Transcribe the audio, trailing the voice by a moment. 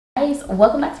Guys,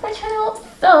 welcome back to my channel.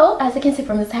 So as you can see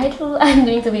from the title, I'm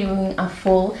going to be doing a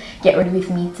full get ready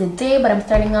with me today, but I'm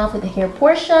starting off with the hair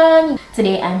portion.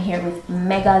 Today I'm here with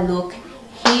Megalook.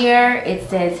 Here it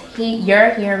says your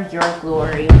hair, your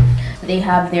glory. They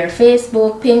have their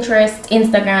Facebook, Pinterest,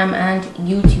 Instagram and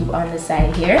YouTube on the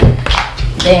side here.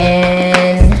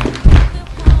 Then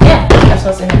yeah, that's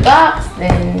what's in the box.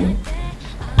 Then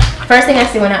first thing I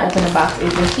see when I open the box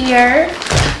is the hair,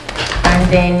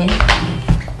 and then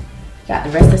got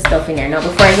the rest of the stuff in there. Now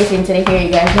before I get into the hair,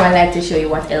 you guys know I like to show you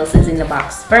what else is in the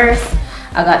box first.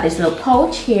 I got this little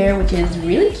pouch here which is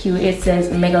really cute. It says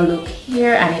Megalook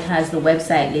here and it has the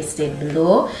website listed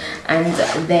below. And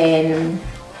then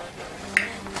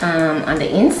on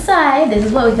the inside, this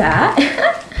is what we got.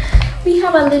 We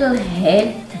have a little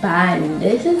headband.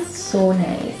 This is so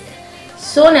nice,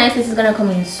 so nice. This is gonna come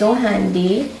in so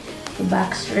handy. The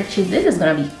back stretches. This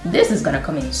is gonna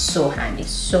come in so handy,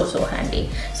 so handy.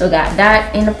 So got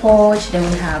that in the pouch. Then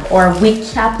we have our wig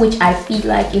cap, which I feel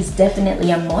like is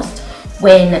definitely a must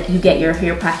when you get your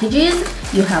hair packages.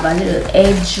 You have a little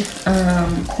edge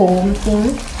comb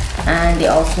thing, and they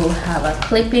also have a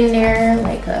clip in there,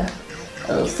 like a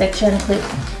little section clip,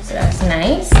 so that's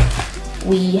nice.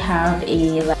 We have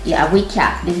a wig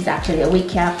cap. This is actually a wig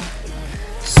cap.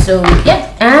 So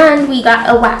yeah, and we got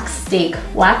a wax stick.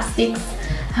 Wax sticks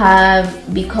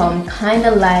have become kind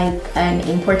of like an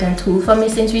important tool for me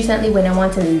since recently when I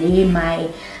want to lay my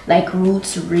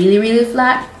roots really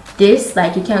flat. This,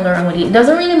 like, you can't go wrong with it. It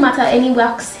doesn't really matter, any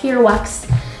wax, hair wax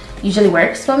usually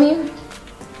works for me.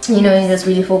 You know, you just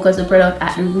really focus the product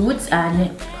at the roots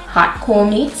and hot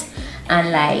comb it,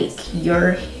 and like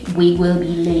your wig will be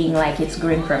laying like it's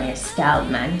growing from your scalp,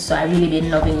 man. So I really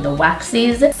been loving the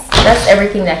waxes. That's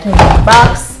everything that came in the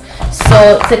box.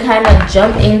 So to kind of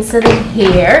jump into the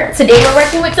hair, today we're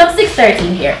working with some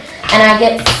 613 hair, and I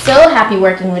get so happy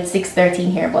working with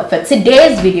 613 hair. But for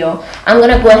today's video, I'm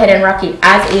gonna go ahead and rock it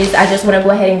as is. I just want to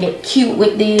go ahead and get cute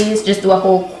with this, just do a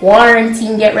whole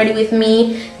quarantine get ready with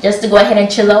me, just to go ahead and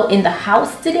chill out in the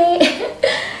house today.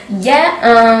 Yeah,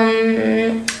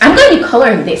 I'm gonna be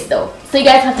coloring this though, so you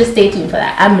guys have to stay tuned for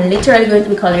that. I'm literally going to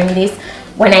be coloring this.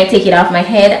 When I take it off my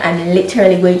head, I'm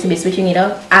literally going to be switching it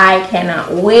up. I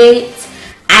cannot wait.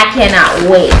 I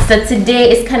cannot wait. So today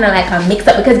is kind of like a mix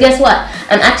up, because guess what,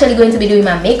 I'm actually going to be doing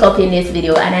my makeup in this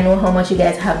video, and I know how much you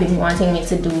guys have been wanting me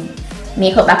to do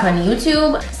makeup back on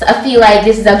YouTube. So I feel like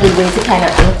this is a good way to kind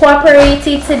of incorporate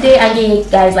it today and give you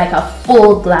guys like a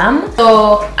full glam.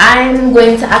 So I'm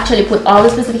going to actually put all the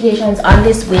specifications on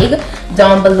this wig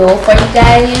down below for you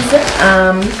guys,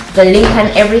 the link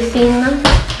and everything.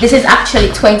 This is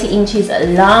actually 20 inches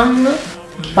long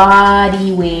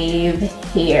body wave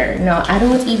hair. Now I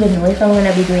don't even know if I'm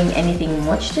gonna be doing anything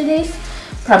much to this.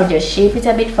 Probably just shape it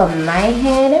a bit from my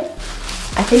head.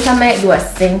 I think I might do a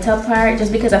center part,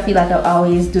 just because I feel like I'm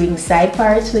always doing side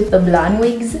parts with the blonde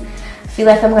wigs. I feel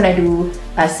like I'm gonna do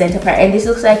a center part, and this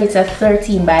looks like it's a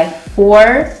 13 by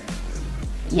 4.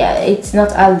 Yeah, it's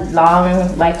not a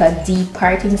long, like a deep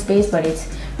parting space, but it's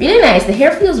really nice. The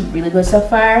hair feels really good so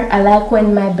far. I like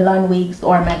when my blonde wigs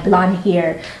or my blonde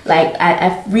hair, like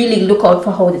I really look out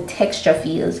for how the texture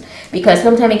feels, because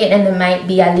sometimes again they might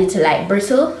be a little like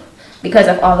bristle because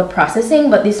of all the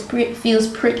processing, but this feels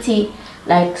pretty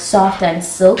like soft and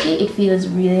silky. It feels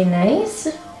really nice.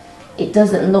 It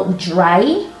doesn't look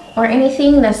dry or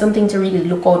anything. That's something to really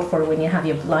look out for when you have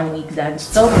your blonde wigs and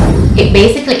stuff.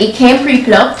 It came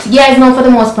pre-plucked. You guys know for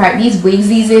the most part these wigs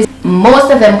these days,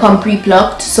 most of them come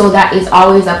pre-plucked, so that is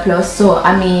always a plus. So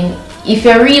I mean, if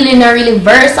you're really not really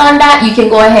versed on that, you can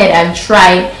go ahead and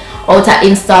try out to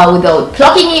install without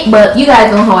plucking it. But you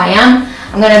guys know how I am.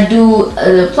 I'm gonna do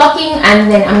the plucking,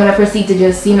 and then I'm gonna proceed to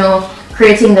just, you know,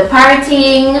 creating the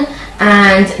parting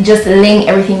and just laying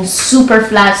everything super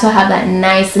flat, so I have that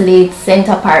nice laid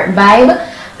center part vibe.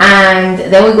 And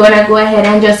then we're gonna go ahead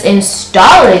and just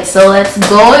install it. So let's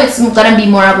go. It's gonna be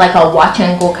more of like a watch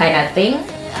and go kind of thing.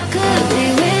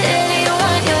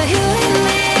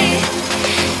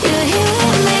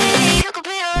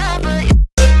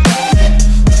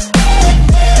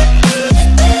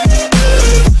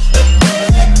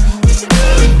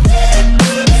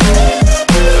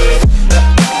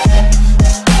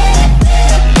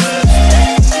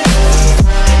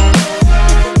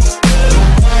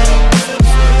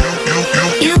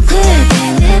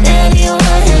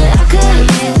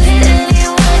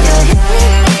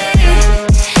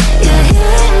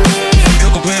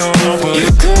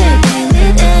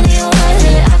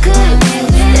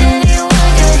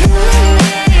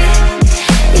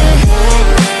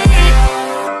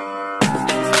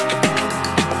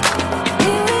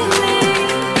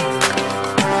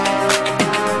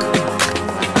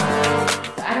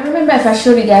 remember if I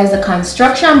showed you guys the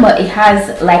construction, but it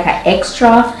has like an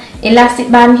extra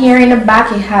elastic band here in the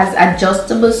back. It has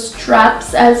adjustable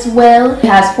straps as well. It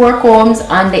has 4 combs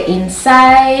on the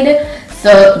inside.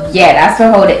 So yeah, that's for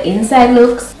how the inside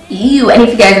looks. Ew. And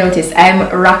if you guys notice, I'm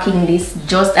rocking this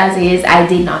just as it is. I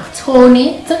did not tone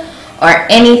it or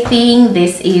anything.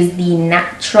 This is the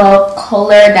natural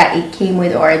color that it came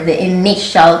with, or the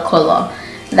initial color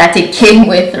that it came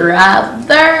with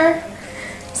rather.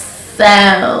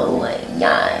 So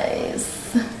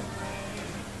guys,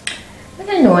 I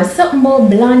don't know, something about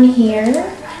blonde hair,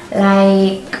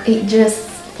 like it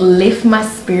just lift my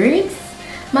spirits.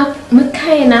 I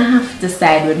kind of have to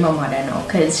side with my mother now,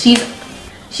 because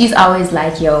she's always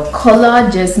like, yo,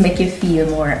 color just make you feel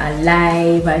more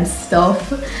alive and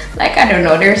stuff. Like, I don't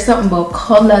know, there's something about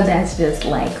color that's just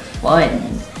like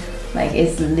fun. Like,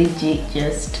 it's legit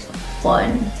just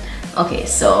fun. Okay,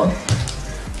 so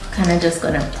kind of just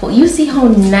gonna pull. You see how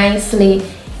nicely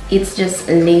it's just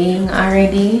laying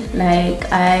already?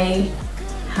 Like, I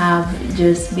have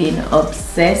just been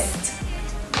obsessed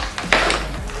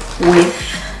with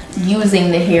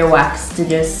using the hair wax to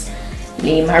just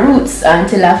lay my roots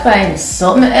until I find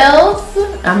something else.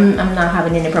 I'm not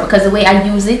having any problem, because the way I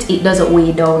use it, it doesn't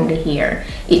weigh down the hair.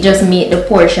 It just makes the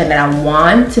portion that I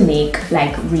want to make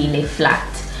like really flat.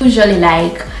 Usually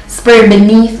like spray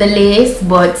beneath the lace,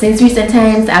 but since recent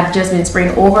times I've just been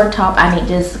spraying over top, and it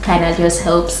just kind of just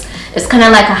helps. It's kind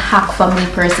of like a hack for me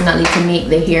personally to make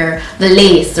the hair, the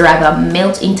lace rather,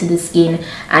 melt into the skin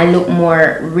and look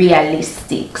more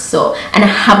realistic. So, and I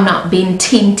have not been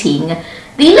tinting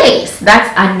the lace.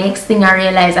 That's a next thing I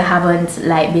realized I haven't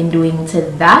like been doing to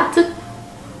that.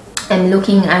 I'm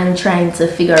looking and trying to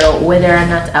figure out whether or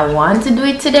not I want to do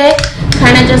it today,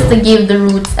 kind of just to give the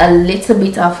roots a little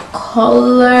bit of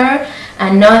color.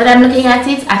 And now that I'm looking at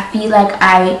it, I feel like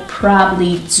I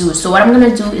probably do. So what I'm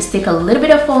gonna do is take a little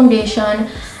bit of foundation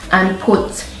and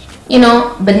put, you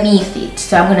know, beneath it.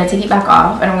 So I'm gonna take it back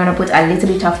off, and I'm gonna put a little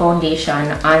bit of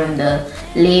foundation on the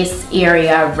lace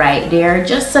area right there,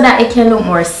 just so that it can look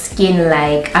more skin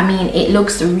like. I mean, it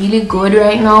looks really good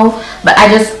right now, but I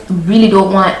just really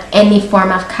don't want any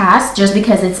form of cast, just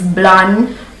because it's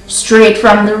blonde straight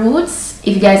from the roots,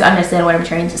 if you guys understand what I'm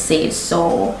trying to say.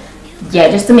 So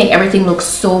yeah, just to make everything look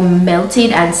so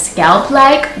melted and scalp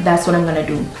like, that's what I'm gonna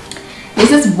do.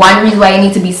 This is one reason why you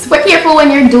need to be super careful when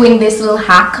you're doing this little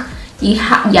hack. You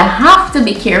have to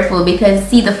be careful, because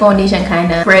see, the foundation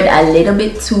kind of spread a little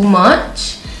bit too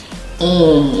much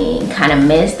and kind of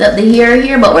messed up the hair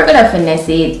here, but we're gonna finesse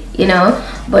it, you know.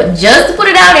 But just to put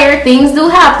it out there, things do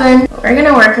happen. We're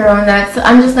gonna work around that. So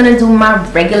I'm just gonna do my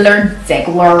regular,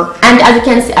 and as you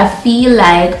can see, I feel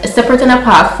like separate and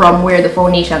apart from where the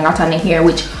foundation got on the hair,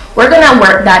 which we're gonna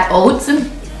work that out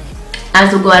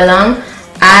as we go along.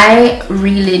 I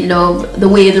really love the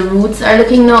way the roots are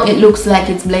looking now. It looks like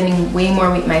it's blending way more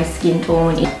with my skin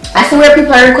tone. I see where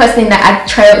people are requesting that I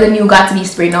try out the new Got2b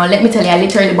spray. Now let me tell you, I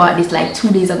literally bought this like 2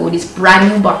 days ago, this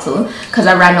brand new bottle, because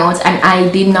I ran out, and I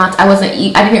didn't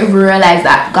even realize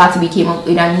that Got2b came up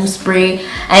with a new spray.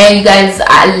 And you guys,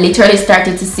 I literally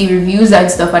started to see reviews and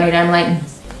stuff on it, and I'm like,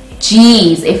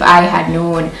 geez, if I had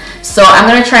known. So I'm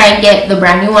gonna try and get the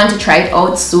brand new one to try it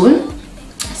out soon,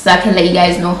 so I can let you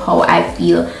guys know how I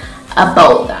feel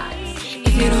about that.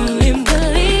 If you don't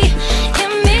believe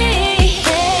in me,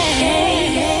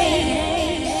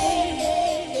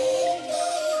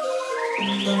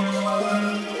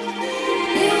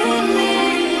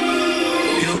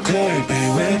 you could be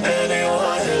with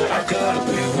anyone, I could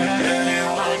be with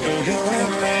anyone. Do you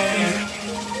with me?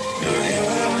 Do you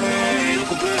with me?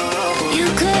 You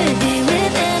could be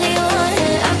with anyone,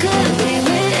 I could be with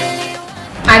anyone.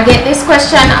 I get this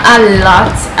question a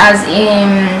lot, as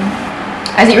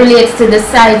it relates to the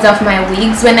sides of my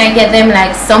wigs when I get them.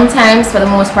 Like, sometimes, for the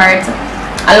most part,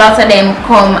 a lot of them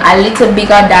come a little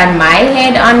bigger than my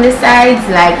head on the sides.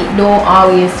 Like, it don't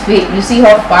always fit. You see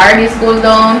how far this goes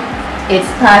down? It's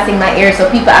passing my ear. So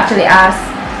people actually ask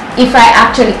if I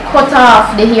actually cut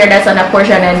off the hair that's on a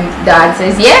portion, and the answer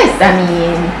is yes. I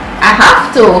mean, I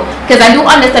have to, because I do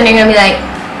understand you're gonna be like,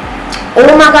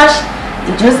 oh my gosh,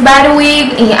 you just buy the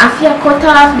wig and you have to cut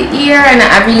off the ear. And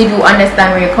I really do understand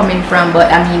where you're coming from,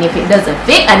 but I mean, if it doesn't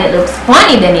fit and it looks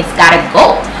funny, then it's gotta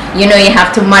go. You know, you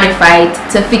have to modify it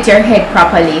to fit your head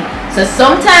properly. So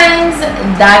sometimes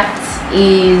that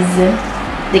is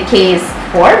the case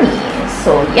for me.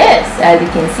 So yes, as you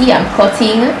can see, I am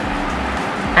cutting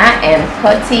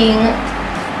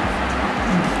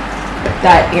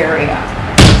that area.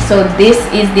 So this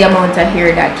is the amount of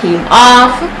hair that came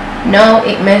off. Now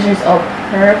it measures up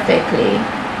perfectly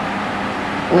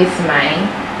with my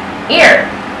ear.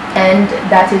 and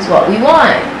that is what we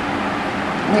want.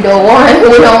 We don't want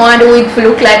the wig to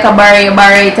look like a barrette.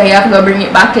 You have to go bring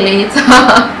it back later.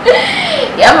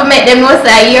 You have to make them know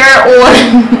say your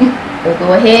own. We'll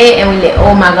go ahead and we let,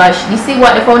 oh my gosh, you see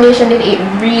what the foundation did? It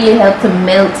really helped to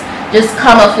melt, just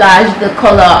camouflage the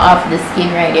color of the skin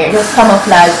right there, just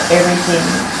camouflage everything.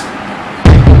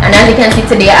 And as you can see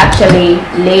today, I actually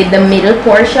laid the middle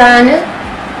portion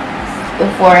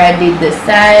before I did the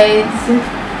sides.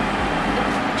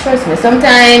 Trust me,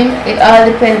 sometimes it all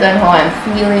depends on how I'm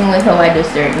feeling with how I do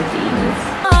certain things.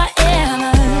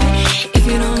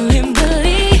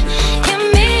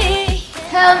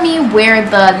 Tell me where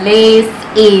the lace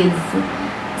is.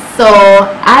 So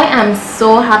I am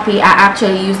so happy I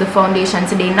actually used the foundation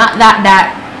today. Not that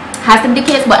that has to be the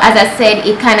case, but as I said,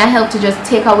 it kind of helped to just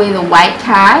take away the white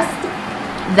cast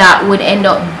that would end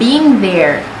up being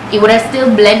there. It would have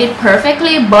still blended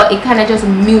perfectly, but it kind of just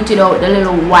muted out the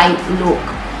little white look.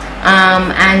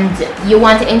 And you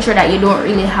want to ensure that you don't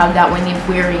really have that when you're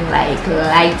wearing like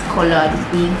light colored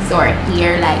wigs or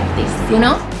hair like this, you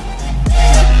know.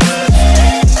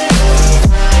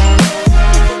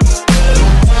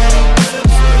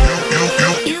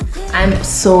 I'm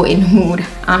so in the mood.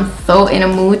 I'm so in a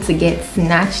mood to get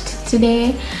snatched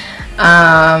today.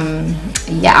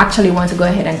 Yeah, I actually want to go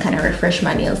ahead and kind of refresh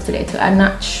my nails today too. I'm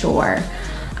not sure,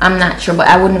 but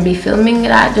I wouldn't be filming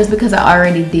that just because I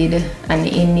already did an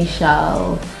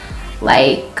initial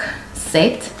like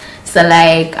set. So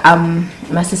like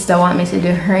my sister want me to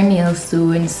do her nails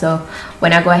soon, so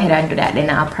when I go ahead and do that, then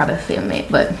I'll probably film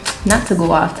it. But not to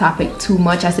go off topic too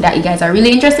much, I see that you guys are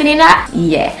really interested in that.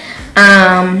 Yeah.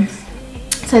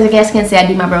 So as you guys can see, I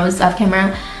did my brows off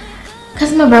camera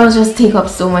because my brows just take up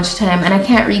so much time, and I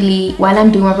can't really, while I'm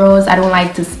doing my brows, I don't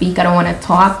like to speak, I don't want to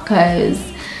talk, because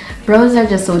brows are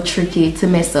just so tricky to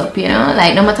mess up, you know.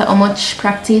 Like no matter how much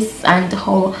practice and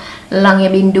how long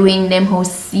you've been doing them, how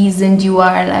seasoned you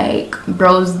are, like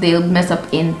brows, they'll mess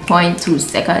up in 0.2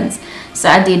 seconds. So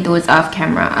I did those off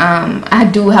camera. I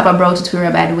do have a brow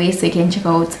tutorial, by the way, so you can check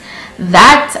out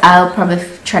that. I'll probably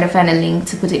try to find a link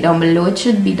to put it down below. It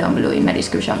should be down below in my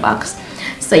description box.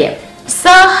 So yeah,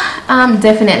 so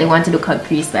definitely want to do cut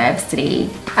crease vibes today.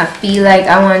 I feel like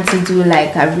I want to do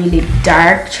like a really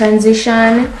dark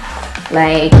transition,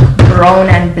 like brown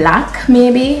and black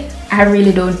maybe. I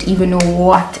really don't even know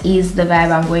what is the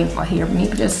vibe I'm going for here.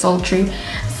 Maybe just sultry,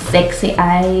 sexy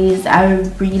eyes. I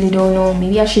really don't know.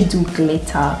 Maybe I should do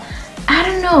glitter. I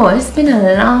don't know. It's been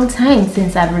a long time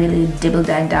since I've really dibbled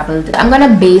and dabbled. I'm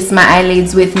gonna base my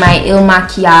eyelids with my Il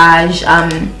Makiage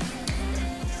I'm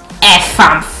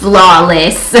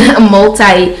Flawless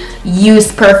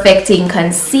multi-use perfecting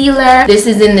concealer. This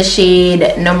is in the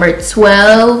shade number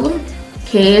 12.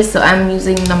 Okay, so I'm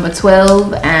using number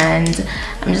 12, and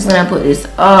I'm just gonna put this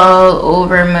all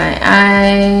over my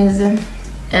eyes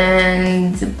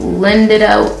and blend it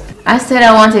out. I said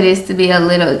I wanted this to be a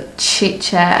little chit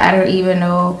chat. I don't even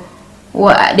know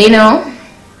what they know.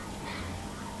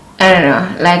 I don't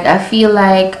know. Like I feel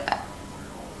like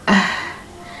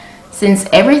since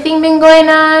everything been going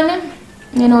on,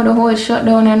 you know, the whole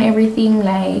shutdown and everything,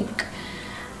 like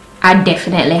I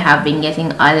definitely have been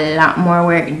getting a lot more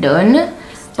work done.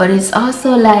 But it's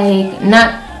also like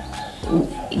not,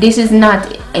 this is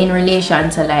not in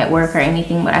relation to like work or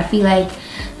anything, but I feel like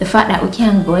the fact that we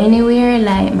can't go anywhere,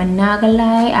 like I'm not gonna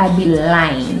lie, I'd be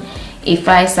lying if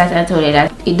I sat and told you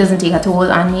that it doesn't take a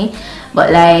toll on me.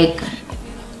 But like,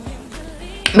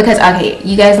 because okay,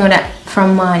 you guys know that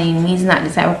from morning, me's not the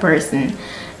type of person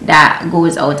that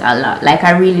goes out a lot. Like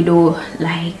I really do,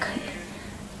 like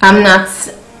I'm not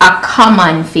a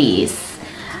common face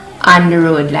on the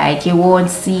road. Like you won't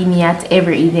see me at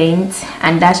every event,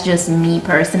 and that's just me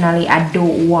personally. I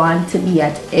don't want to be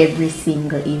at every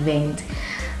single event.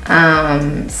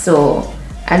 So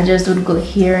I just would go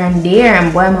here and there,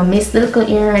 and boy, I miss the little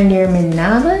here and there. Me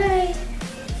not gonna lie,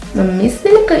 I miss the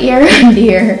little here and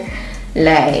there.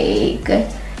 Like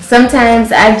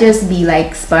sometimes I just be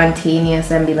like spontaneous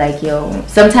and be like, yo,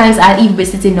 sometimes I'll even be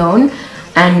sitting down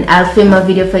and I'll film a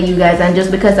video for you guys, and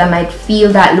just because I might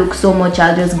feel that look so much,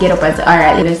 I'll just get up and say,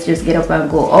 alright, let's just get up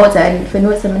and go out. And if you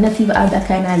know, I'm not even have that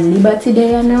kind of liberty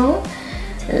there, you know.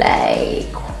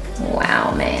 Like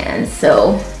wow, man.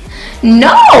 So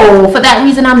no, for that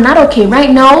reason I'm not okay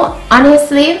right now,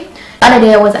 honestly. The other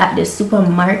day I was at the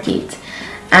supermarket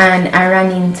and I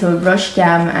ran into Rush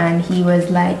Cam, and he was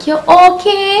like, you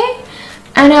okay?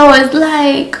 And I was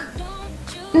like,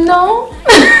 no.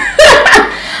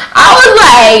 I was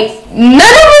like,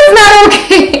 none of us not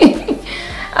okay.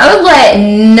 I was like,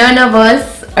 none of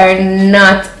us are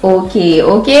not okay,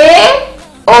 okay?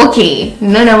 okay.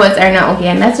 None of us are not okay,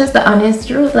 and that's just the honest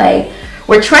truth. Like,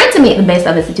 we're trying to make the best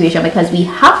of the situation because we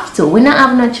have to. We not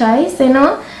have no choice, you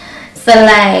know. So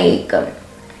like,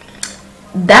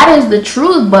 that is the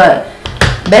truth. But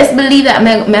best believe that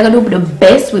I'm gonna do the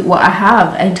best with what I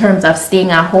have in terms of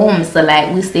staying at home. So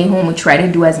like, we stay home, we try to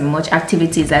do as much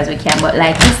activities as we can. But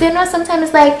like you say, no, sometimes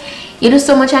it's like you do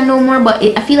so much and no more. But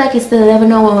I feel like it's still never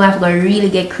know when we have to really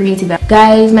get creative.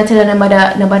 Guys, I tell you,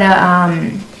 nobody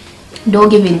don't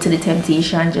give in to the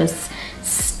temptation. Just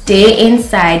stay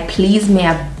inside, please. May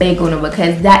I beg on,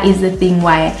 because that is the thing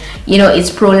why, you know,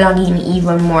 it's prolonging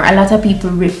even more. A lot of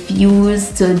people refuse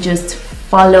to just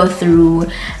follow through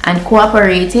and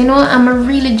cooperate, you know. I'm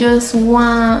really just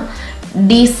want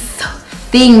this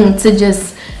thing to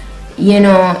just, you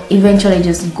know, eventually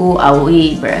just go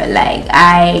away, bro. Like,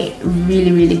 I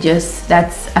really just,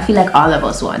 that's, I feel like all of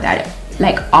us want that,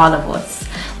 like all of us.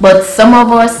 But some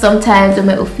of us, sometimes we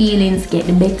make our feelings get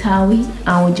the better way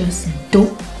and we just do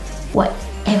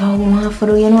whatever we want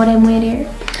for, you know what I'm with there.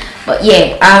 But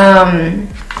yeah,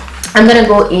 I'm gonna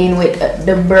go in with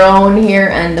the brown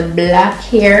hair and the black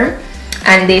hair,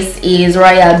 and this is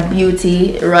Royal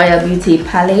Beauty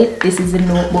palette. This is the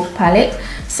notebook palette.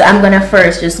 So I'm gonna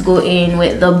first just go in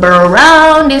with the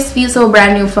brown. This feels so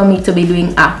brand new for me to be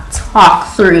doing a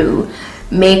talk through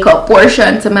makeup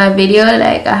portion to my video.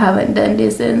 Like, I haven't done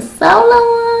this in so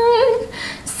long.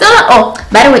 So, oh,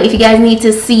 by the way, if you guys need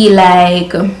to see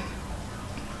like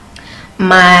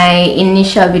my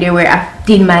initial video where I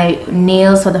did my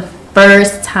nails for the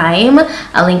first time,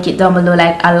 I'll link it down below.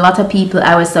 Like, a lot of people,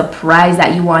 I was surprised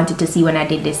that you wanted to see when I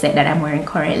did this set that I'm wearing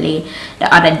currently the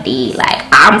other day. Like,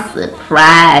 I'm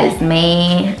surprised,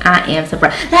 man. I am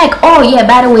surprised. Like, oh yeah,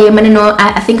 by the way,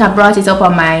 I think I brought it up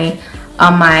on my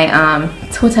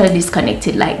totally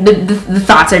disconnected, like the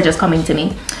thoughts are just coming to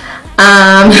me.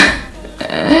 The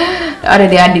other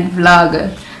day I did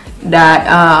vlog that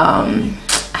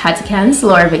had to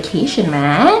cancel our vacation,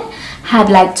 man. Had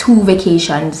like 2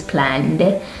 vacations planned,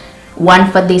 one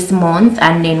for this month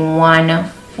and then one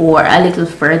for a little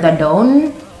further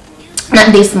down.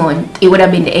 Not this month, it would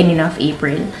have been the ending of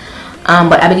April,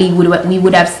 but I believe we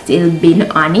would have still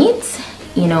been on it,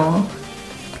 you know.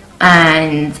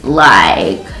 And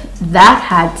like, that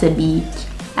had to be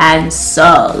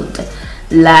cancelled.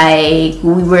 Like,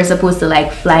 we were supposed to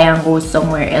like fly and go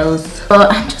somewhere else,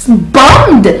 but I'm just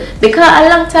bummed because a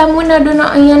long time we not do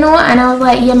nothing, you know. And I was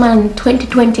like, yeah man,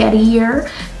 2020 of the year,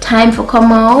 time for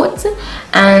come out.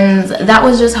 And that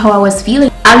was just how I was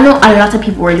feeling. I know a lot of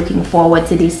people were looking forward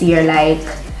to this year, like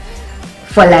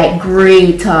for like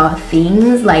greater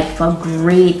things, like for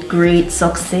great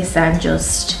success, and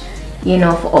just, you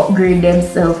know, for upgrade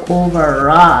themselves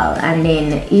overall. And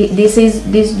then this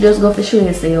just go for show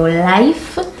you, so your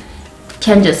life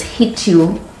can just hit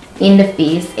you in the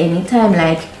face anytime.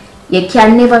 Like, you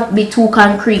can never be too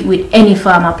concrete with any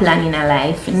form of plan in a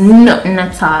life, nothing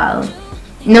at all.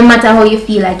 No matter how you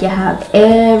feel like you have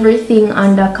everything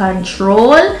under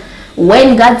control,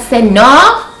 when God said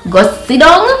no, go sit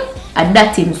down, and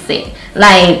that him say,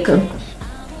 like,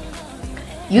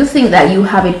 you think that you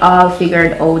have it all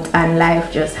figured out and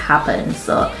life just happens.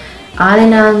 So all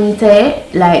in all, me say,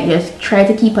 like, just try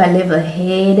to keep a level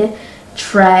head,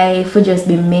 try for just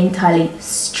be mentally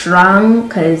strong,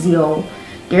 because yo,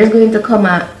 there's going to come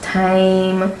a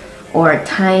time or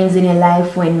times in your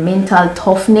life when mental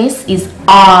toughness is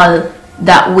all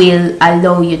that will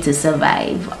allow you to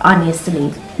survive.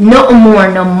 Honestly, no more,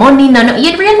 no money, no.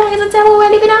 You realize the time we're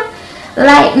living in?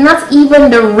 Like, not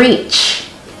even the rich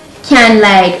can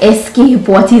like escape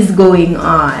what is going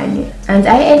on. And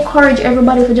I encourage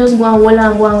everybody to just go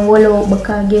and wallow,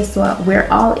 because guess what, we're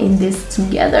all in this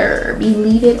together,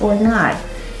 believe it or not,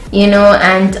 you know.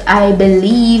 And I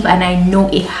believe and I know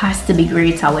it has to be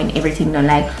greater when everything done.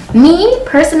 Like, me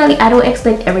personally, I don't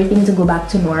expect everything to go back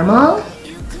to normal.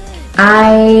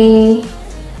 I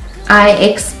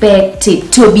expect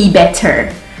it to be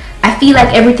better. I feel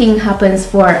like everything happens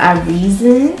for a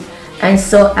reason, and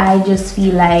so I just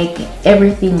feel like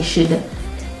everything should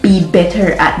be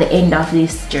better at the end of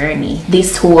this journey,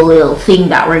 this whole little thing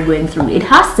that we're going through. It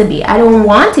has to be. I don't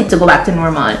want it to go back to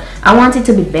normal. I want it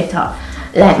to be better.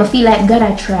 Like, I feel like God,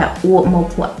 I try to open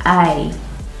up what I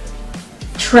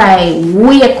try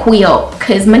wake we up,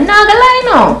 because I'm not gonna lie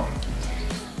now,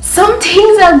 some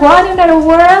things are going on in the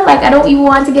world. Like, I don't even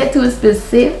want to get too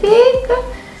specific,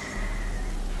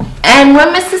 and when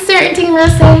I see certain things, I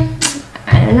say,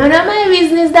 I none of my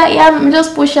business that I'm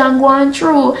just push and go on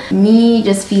through. Me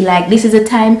just feel like this is a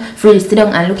time for you to sit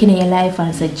down and look in your life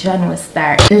and say, John will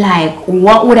start. Like,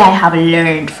 what would I have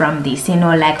learned from this? You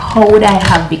know, like, how would I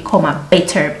have become a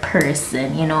better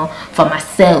person, you know, for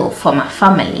myself, for my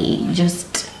family,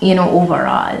 just, you know,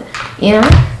 overall, you know?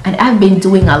 And I've been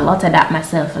doing a lot of that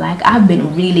myself. Like, I've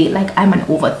been really, like, I'm an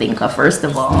overthinker, first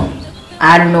of all.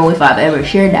 I don't know if I've ever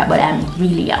shared that, but I'm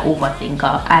really an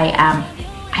overthinker. I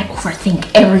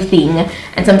overthink everything,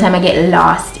 and sometimes I get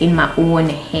lost in my own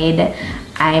head.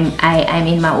 I'm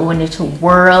in my own little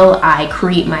world. I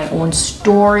create my own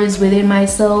stories within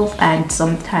myself, and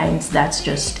sometimes that's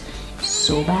just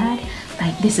so bad.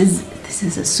 Like, this is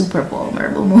a super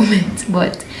vulnerable moment,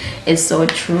 but it's so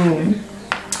true.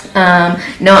 Now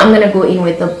I'm gonna go in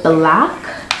with the black,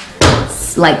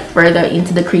 like further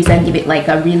into the crease and give it like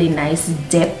a really nice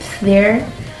depth there.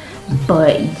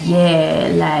 But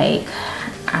yeah, like,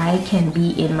 I can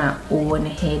be in my own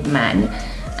head, man,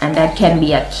 and that can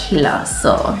be a killer.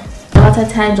 So a lot of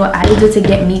times what I do to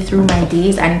get me through my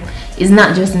days, and it's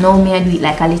not just know me, I do it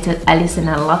like I listen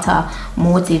a lot of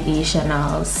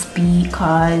motivational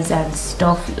speakers and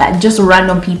stuff, like just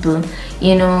random people,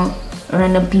 you know,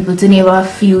 random people. To name a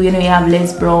few, you know, you have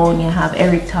Les Brown, you have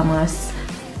Eric Thomas,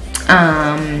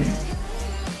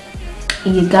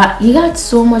 you got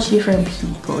so much different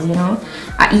people, you know.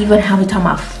 I even have it on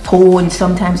my phone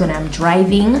sometimes when I'm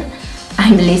driving.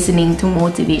 I'm listening to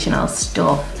motivational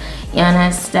stuff, you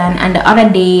understand? And the other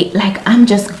day, like, I'm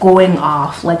just going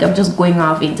off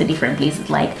into different places.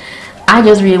 Like, I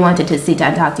just really wanted to sit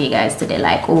and talk to you guys today,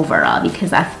 like, overall,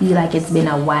 because I feel like it's been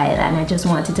a while and I just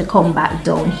wanted to come back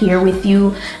down here with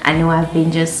you. I know I've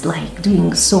been just like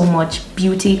doing so much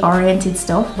beauty oriented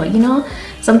stuff, but you know,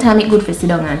 sometimes it's good for sit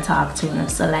down and talk to you.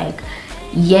 So like,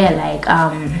 yeah, like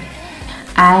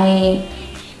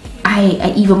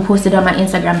I even posted on my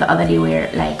Instagram the other day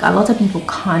where like a lot of people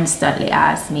constantly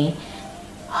ask me,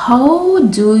 how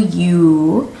do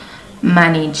you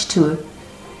manage to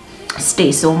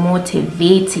stay so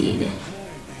motivated?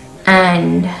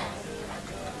 And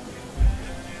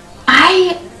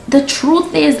the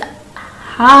truth is,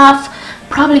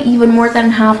 probably even more than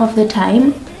half of the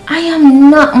time, I am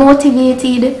not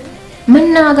motivated.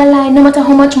 I'm not gonna lie, no matter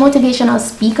how much motivational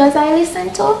speakers I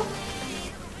listen to,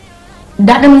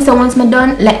 that don't mean so once I'm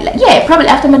done, like yeah, probably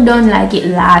after I'm done, like it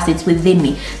lasts, it's within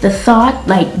me. The thought,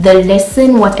 like the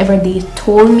lesson, whatever they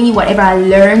told me, whatever I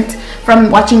learned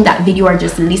from watching that video or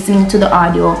just listening to the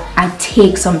audio, I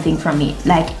take something from it.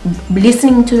 Like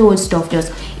listening to those stuff,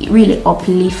 just it really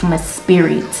uplifts my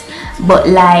spirit. But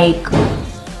like,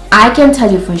 I can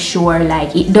tell you for sure,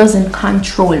 like it doesn't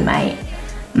control my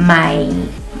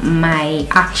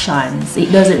actions.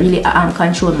 It doesn't really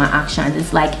control my actions.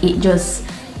 It's like it just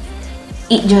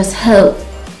helps.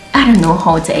 I don't know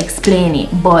how to explain it,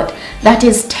 but that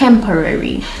is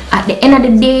temporary. At the end of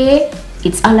the day,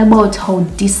 it's all about how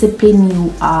disciplined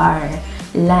you are.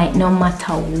 Like, no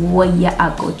matter what you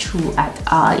go through at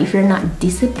all, if you're not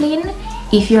disciplined,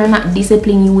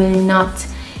 you will not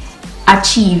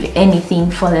achieve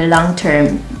anything for the long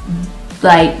term.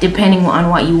 Like, depending on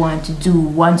what you want to do.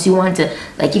 Once you want to,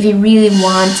 like, if you really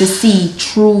want to see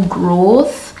true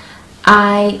growth,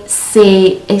 I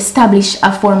say establish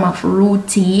a form of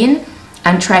routine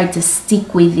and try to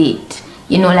stick with it.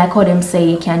 You know, like how them say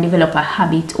you can develop a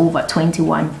habit over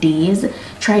 21 days.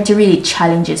 Try to really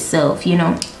challenge yourself, you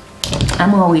know.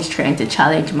 I'm always trying to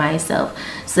challenge myself.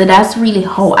 So that's really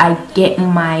how I get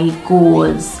my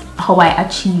goals, how I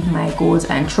achieve my goals.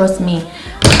 And trust me,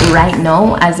 right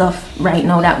now, as of right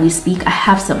now that we speak, I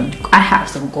have some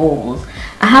goals.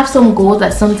 I have some goals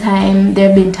that sometimes there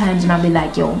have been times when I'll be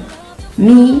like, yo,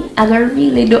 me, I gotta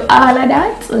really do all of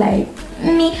that, like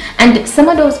me. And some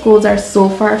of those goals are so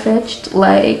far-fetched,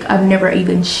 like I've never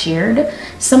even shared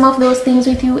some of those things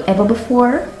with you ever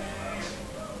before,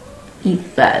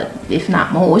 if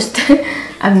not most.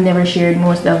 I've never shared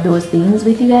most of those things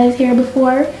with you guys here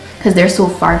before because they're so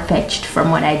far-fetched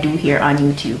from what I do here on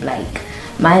YouTube. Like,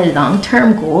 my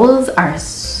long-term goals are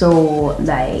so,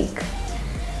 like,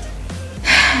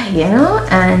 you know,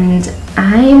 and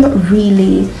I'm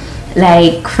really,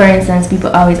 like, for instance, people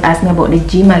always ask me about the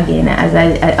gym again, as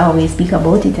I always speak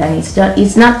about it, and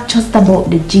it's not just about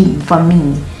the gym for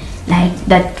me. Like,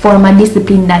 that form of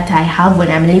discipline that I have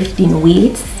when I'm lifting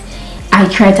weights, I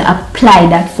try to apply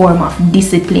that form of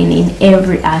discipline in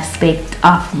every aspect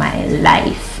of my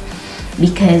life,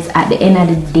 because at the end of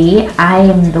the day, I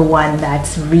am the one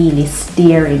that's really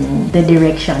steering the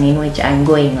direction in which I'm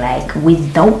going. Like,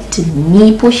 without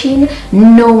me pushing,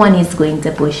 no one is going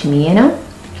to push me, you know.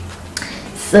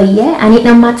 So yeah, and it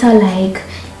no matter, like,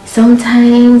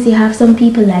 sometimes you have some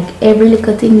people like every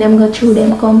little thing them go through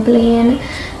them complain.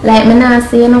 Like me not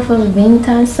say enough of vent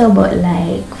and so, but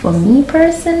like for me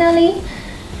personally,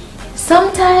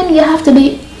 sometimes you have to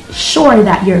be sure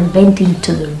that you're venting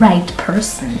to the right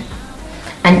person.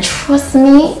 And trust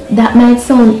me, that might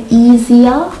sound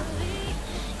easier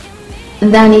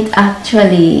than it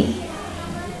actually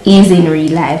is in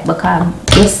real life, because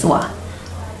guess what?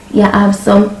 You have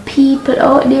some people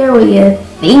out there where you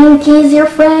think is your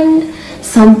friend,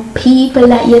 some people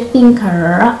that you think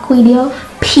are rock with you,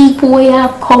 people where you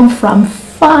have come from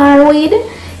far with.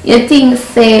 You think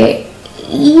say,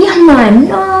 yeah man,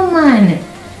 no man,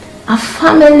 a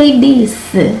family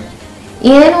this.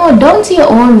 You know, don't your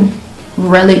own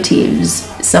relatives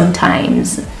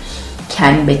sometimes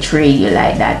can betray you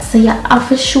like that. So you have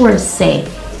to sure say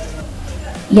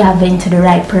you have been to the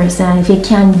right person. If you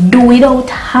can do without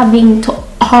having to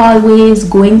always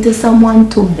going to someone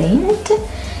to vent,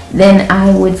 then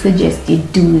I would suggest you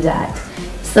do that.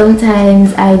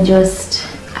 Sometimes I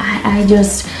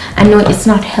know it's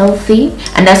not healthy,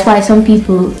 and that's why some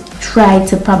people try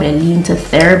to probably lean to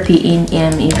therapy in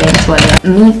eventually.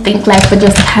 Me think like for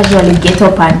just casually get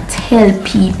up and tell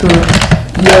people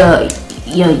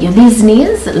your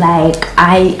business, like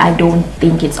I don't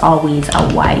think it's always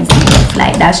a wise move.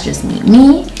 Like that's just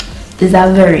me is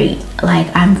a very, like,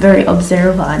 I'm very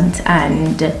observant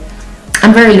and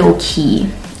I'm very low-key.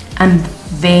 I'm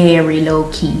very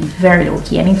low-key, very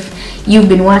low-key. And if you've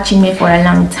been watching me for a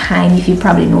long time, if you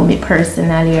probably know me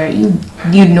personally, or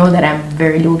you know that I'm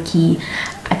very low-key.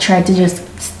 I try to just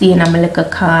stay in my little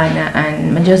corner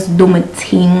and I just do my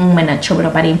thing. I'm not trouble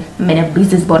nobody, I'm not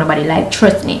business about nobody. Like,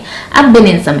 trust me, I've been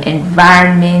in some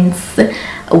environments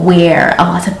where a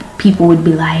lot of people would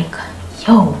be like,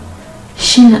 yo,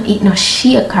 she not eat no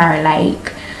shaker.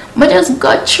 Like, I just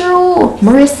got through.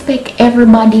 I respect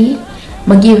everybody.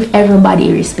 I give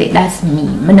everybody respect. That's me.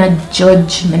 I not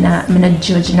judge. I not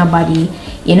judge nobody.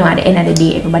 You know, at the end of the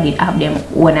day, everybody have them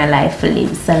own a life to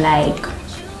live. So like,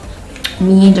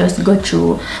 me just go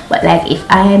through. But like, if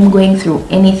I am going through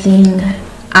anything,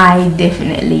 I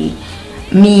definitely,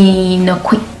 me no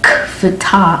quick for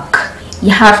talk.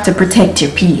 You have to protect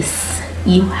your peace.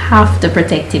 You have to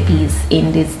protect your peace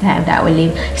in this time that we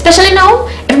live, especially now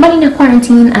everybody in a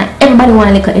quarantine and everybody want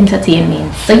a little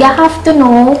entertainment. So you have to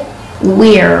know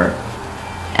where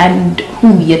and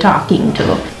who you're talking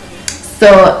to.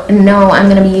 So now I'm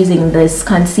gonna be using this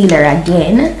concealer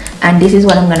again, and this is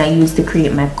what I'm gonna use to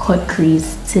create my cut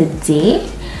crease today.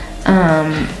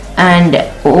 And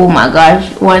oh my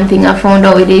gosh, one thing I found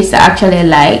out with this, I actually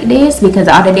like this, because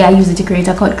the other day I used it to create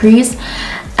a cut crease,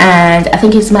 and I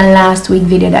think it's my last week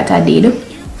video that I did,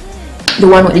 the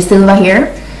one with the silver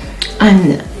hair,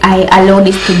 and I allowed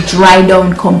this to dry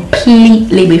down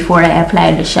completely before I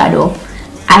applied the shadow.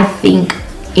 I think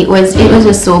it was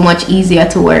just so much easier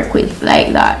to work with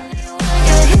like that.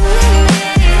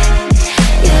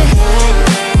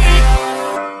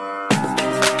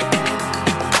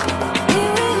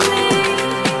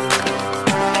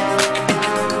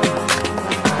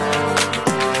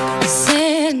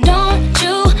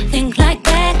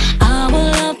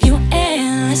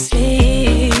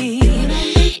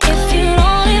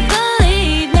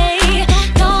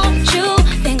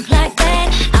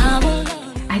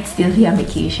 Be on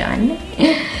vacation.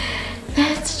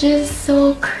 That's just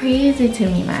so crazy to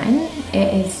me, man.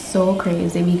 It is so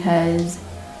crazy because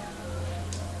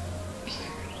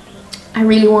I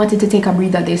really wanted to take a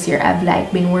breather this year. I've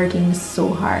like been working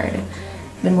so hard,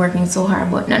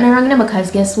 but nothing wrong now,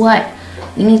 because guess what,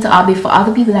 you need to all be, for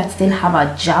other people that still have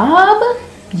a job,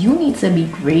 you need to be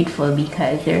grateful,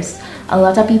 because there's a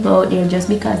lot of people out there, just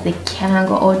because they can't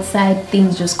go outside,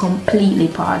 things just completely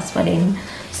pause for them.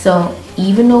 So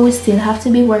even though we still have to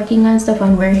be working on stuff,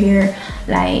 and we're here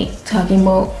like talking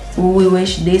about we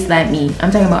wish this, like me,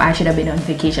 I'm talking about I should have been on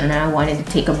vacation and I wanted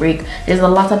to take a break. There's a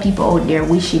lot of people out there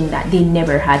wishing that they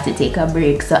never had to take a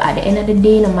break. So at the end of the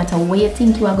day, no matter what you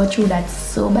think you are going through that's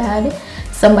so bad,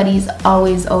 somebody's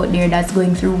always out there that's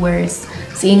going through worse.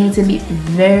 So you need to be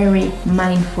very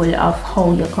mindful of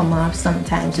how you come off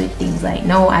sometimes with things. Like,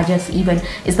 no, I just even,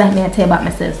 it's like me, I tell about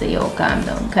myself, say, yo, calm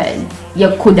down, because you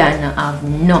couldn't have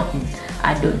nothing.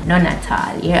 I do none at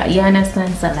all. You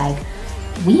understand? So like,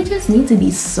 we just need to be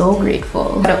so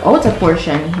grateful. The outer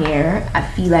portion here, I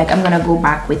feel like I'm gonna go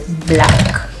back with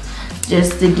black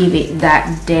just to give it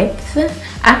that depth.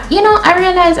 You know, I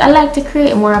realize I like to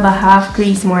create more of a half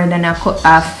crease more than a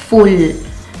full,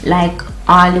 like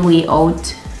all the way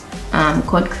out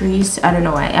cut crease. I don't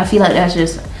know why. I feel like that's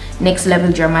just next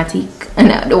level dramatic,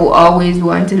 and I don't always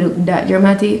want to look that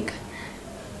dramatic,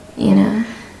 you know.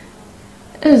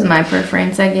 This is my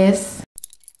preference, I guess.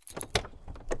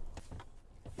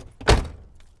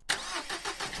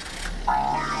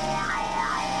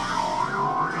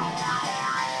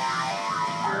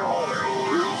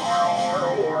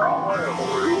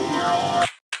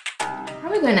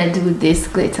 We're gonna do this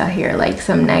glitter here, like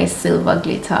some nice silver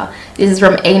glitter. This is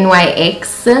from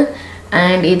NYX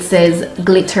and it says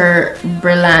Glitter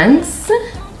Brilliance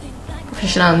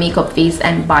Professional Makeup Face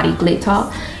and Body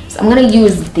Glitter. So I'm gonna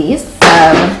use this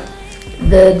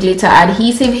the glitter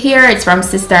adhesive here. It's from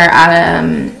Sister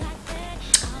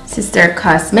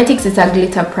Cosmetics. It's a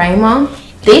glitter primer.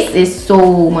 This is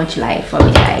so much life for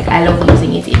me. Like, I love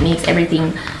using it. It makes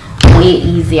everything way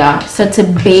easier. So to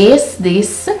base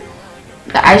this,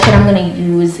 the eyeshadow I'm gonna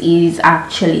use is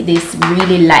actually this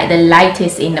really light, the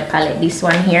lightest in the palette, this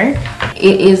one here.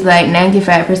 It is like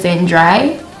 95%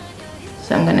 dry.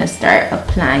 So I'm gonna start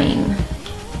applying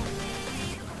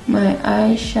my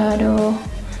eyeshadow.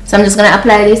 So I'm just gonna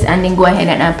apply this and then go ahead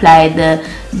and apply the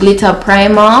glitter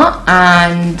primer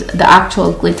and the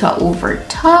actual glitter over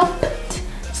top.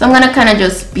 So I'm gonna kind of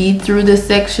just speed through this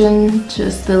section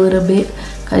just a little bit.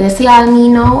 Cause you see all me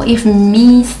now, if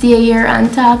me stay here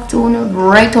and talk to you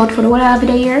right out for the whole of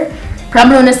the year,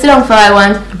 probably gonna sit down for I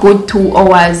want good 2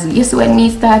 hours. You see when me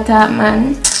start up,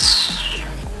 man.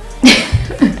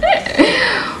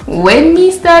 When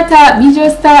me start up, me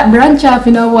just start branch off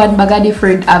in one bag of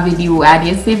different avenue, and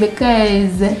you see,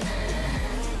 because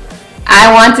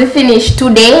I want to finish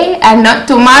today and not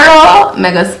tomorrow, I'm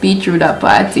gonna speed through that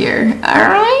part here.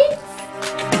 Alright?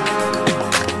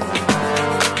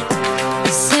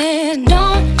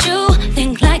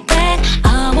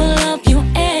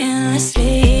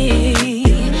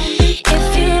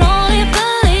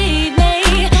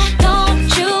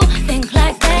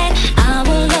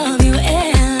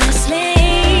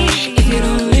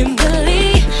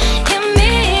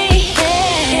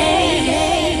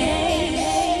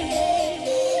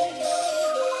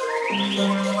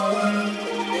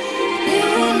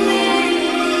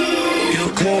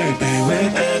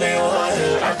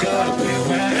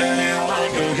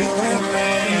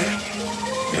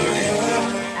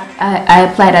 I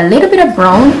applied a little bit of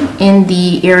brown in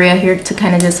the area here to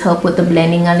kind of just help with the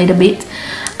blending a little bit.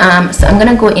 So I'm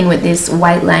gonna go in with this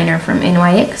white liner from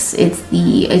NYX.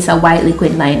 It's a white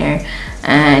liquid liner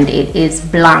and it is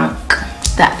Blanc.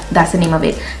 That's the name of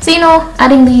it. So, you know,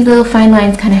 adding the little fine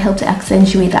lines kind of help to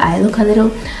accentuate the eye look a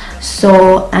little.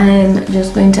 So I'm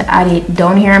just going to add it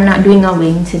down here. I'm not doing a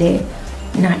wing today,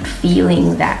 not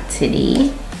feeling that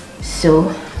today. So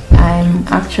I'm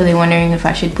actually wondering if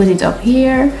I should put it up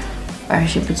here or I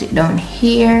should put it down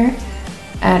here.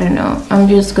 I don't know. I'm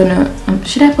just gonna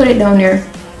should I put it down there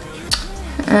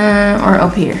or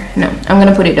up here? No, I'm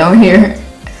gonna put it down here.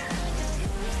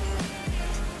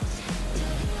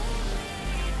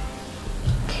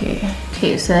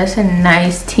 Okay, so that's a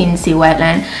nice tinsy white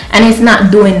line and it's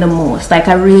not doing the most. Like,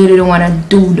 I really don't want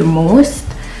to do the most,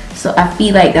 so I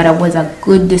feel like that was a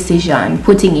good decision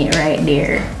putting it right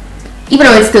there. Even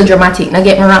though it's still dramatic, now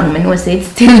get me wrong, I know it's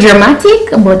still dramatic,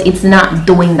 but it's not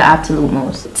doing the absolute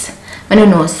most. I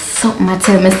don't know, something I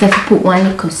tell myself to put one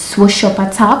little swoosh up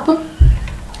at top.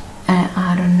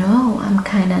 I don't know, I'm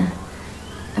kind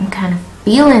of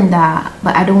feeling that,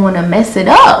 but I don't want to mess it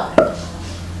up.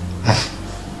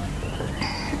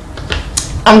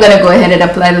 I'm gonna go ahead and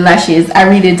apply the lashes. I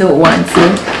really don't want to.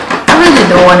 I really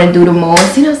don't want to do the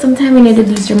most. You know, sometimes when you do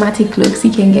these dramatic looks,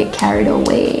 you can get carried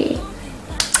away.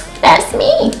 That's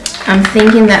me. I'm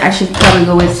thinking that I should probably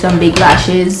go with some big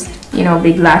lashes. You know,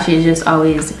 big lashes just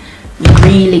always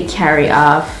really carry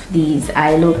off these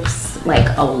eye looks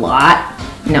like a lot.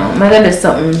 No, I'm gonna do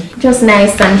something just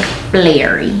nice and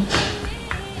flary.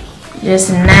 Just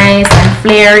nice and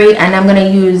flary. And I'm gonna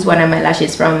use one of my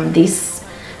lashes from this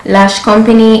lash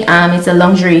company. It's a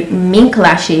luxury mink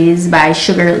lashes by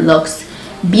Sugar Lux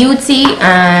Beauty,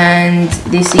 and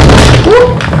this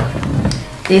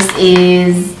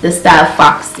is the style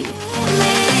Foxy.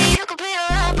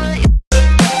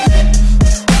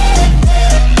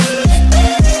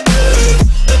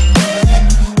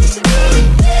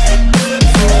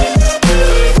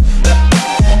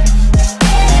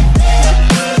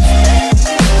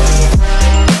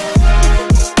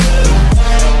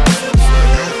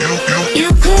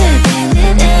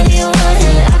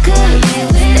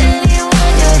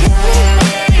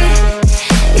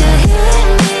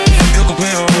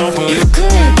 You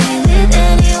could be with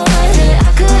anyone.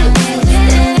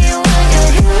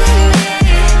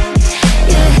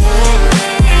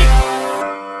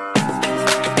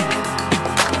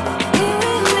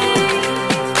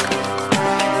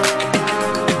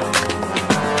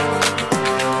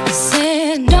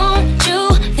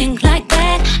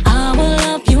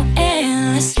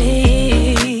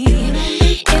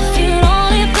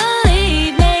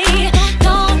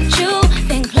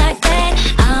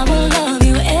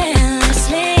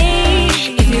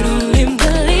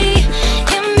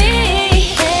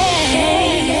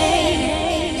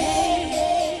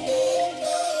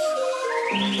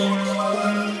 Could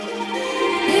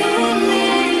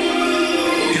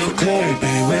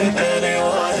be with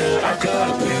anyone, I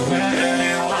could be with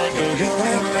anyone. You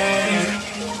with me?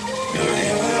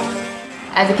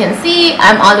 As you can see,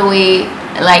 I'm all the way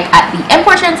like at the end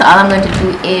portion, so all I'm going to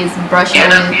do is brush on.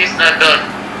 That piece not done.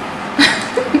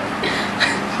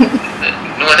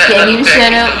 No, can you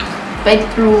shut up? Right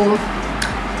through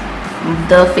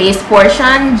the face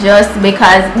portion, just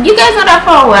because you guys know that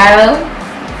for a while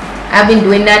I've been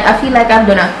doing that. I feel like I've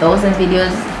done 1,000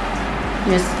 videos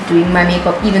just doing my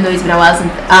makeup, even though it's been a while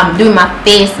since doing my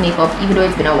face makeup, even though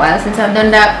it's been a while since I've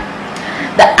done that.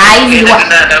 The eyes is what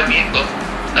makeup.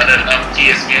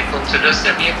 TS makeup, so just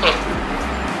the makeup.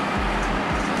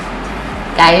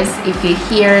 Guys, if you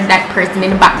hear that person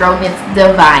in the background, it's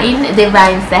Divine.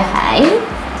 Divine, say hi.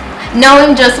 Now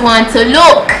he just wants to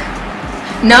look.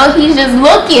 Now he's just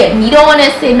looking. He don't want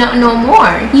to say no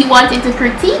more. He wanted to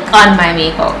critique on my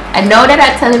makeup, and now that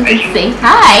I tell him to say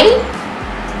hi,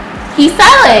 he's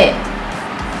silent.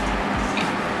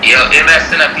 Yo, you're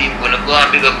messing up people. Go and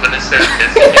big up for themselves.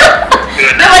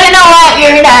 Nobody know what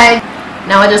you're not.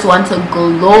 Now I just want to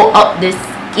glow up the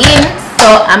skin,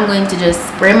 so I'm going to just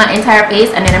spray my entire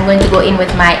face, and then I'm going to go in with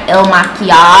my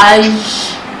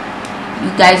Maquillage.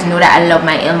 You guys know that I love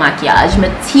my Maquillage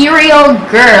Material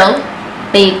Girl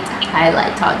Baked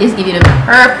Highlighter. This gives you the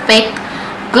perfect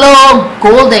glow,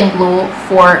 golden glow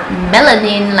for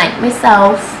melanin like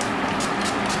myself.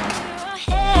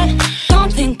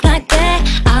 Don't think like that.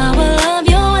 I will love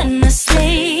you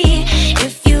endlessly.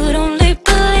 If you don't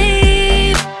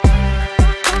believe,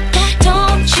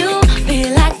 don't you be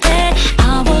like that.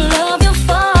 I will love you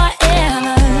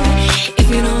forever. If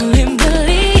you don't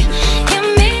believe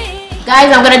in me.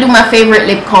 Guys, I'm gonna do my favorite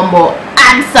lip combo.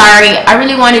 I'm sorry, I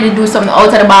really wanted to do something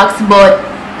out of the box, but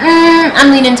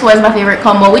I'm leaning towards my favorite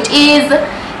combo, which is,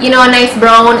 you know, a nice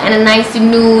brown and a nice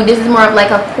nude. This is more of like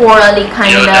a corally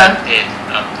kind of.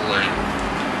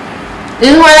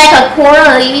 This is more like a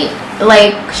corally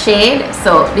like shade.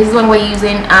 So this is one we're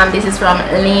using. This is from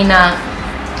Lena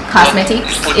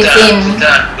Cosmetics. It's in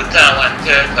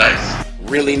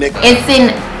Really, Nick? It's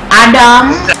in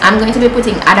Adam. I'm going to be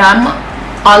putting Adam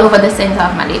all over the center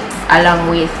of my lips, along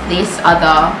with this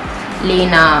other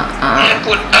Lena.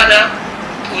 Put Adam,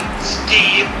 put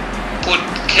Steve, put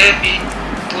Kevin,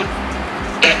 put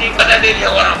anybody that you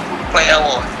want to put by your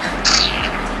own.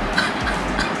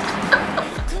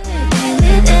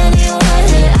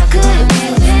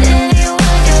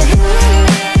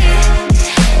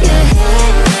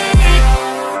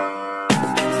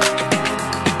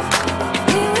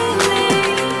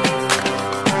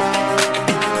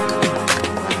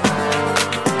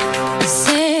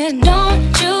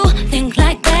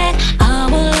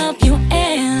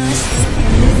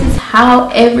 How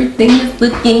everything is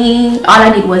looking. All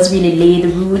I did was really lay the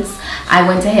roots. I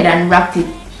went ahead and wrapped it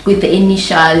with the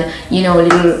initial, you know,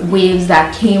 little waves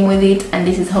that came with it, and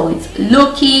this is how it's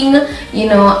looking. You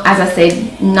know, as I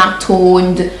said, not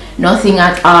toned, nothing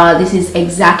at all. This is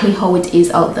exactly how it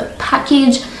is out of the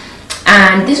package,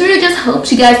 and this really just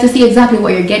helps you guys to see exactly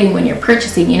what you're getting when you're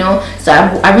purchasing, you know. So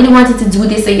I really wanted to do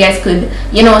this so you guys could,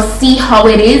 you know, see how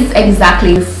it is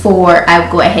exactly before I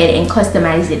go ahead and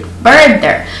customize it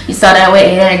further. You saw that I went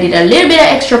ahead and I did a little bit of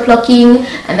extra plucking,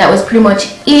 and that was pretty much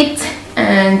it,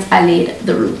 and I laid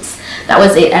the roots. That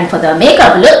was it. And for the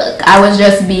makeup look, I was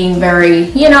just being very,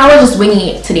 you know, I was just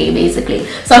winging it today basically.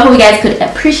 So I hope you guys could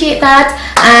appreciate that.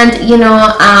 And you know,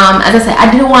 as I said,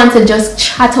 I didn't want to just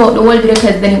chat out the whole video,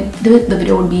 because then the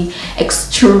video would be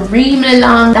extremely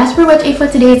long. That's pretty much it for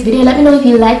today's video. Let me know if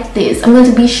you like this. I'm going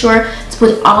to be sure to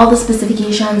put all the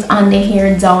specifications on the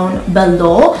hair down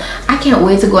below. I can't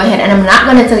wait to go ahead, and I'm not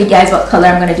going to tell you guys what color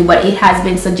I'm going to do, but it has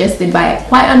been suggested by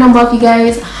quite a number of you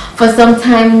guys for some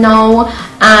time now,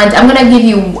 and I'm gonna give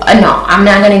you no, I'm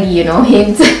not gonna give you no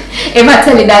hint. If I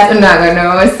tell you that, I'm not gonna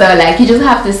know. So like, you just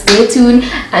have to stay tuned,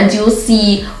 and you'll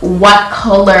see what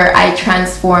color I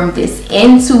transform this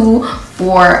into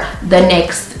for the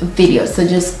next video. So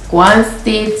just go and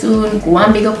stay tuned, go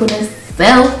and big up on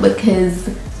yourself, because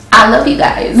I love you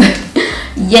guys.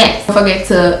 Yes, don't forget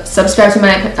to subscribe to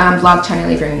my vlog channel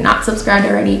if you're not subscribed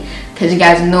already, because you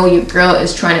guys know your girl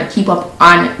is trying to keep up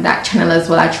on that channel as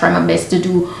well. I try my best to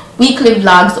do weekly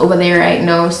vlogs over there right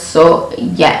now, so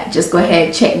yeah, just go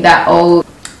ahead, check that out.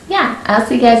 Yeah, I'll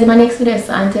see you guys in my next video.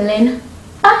 So until then,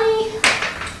 bye.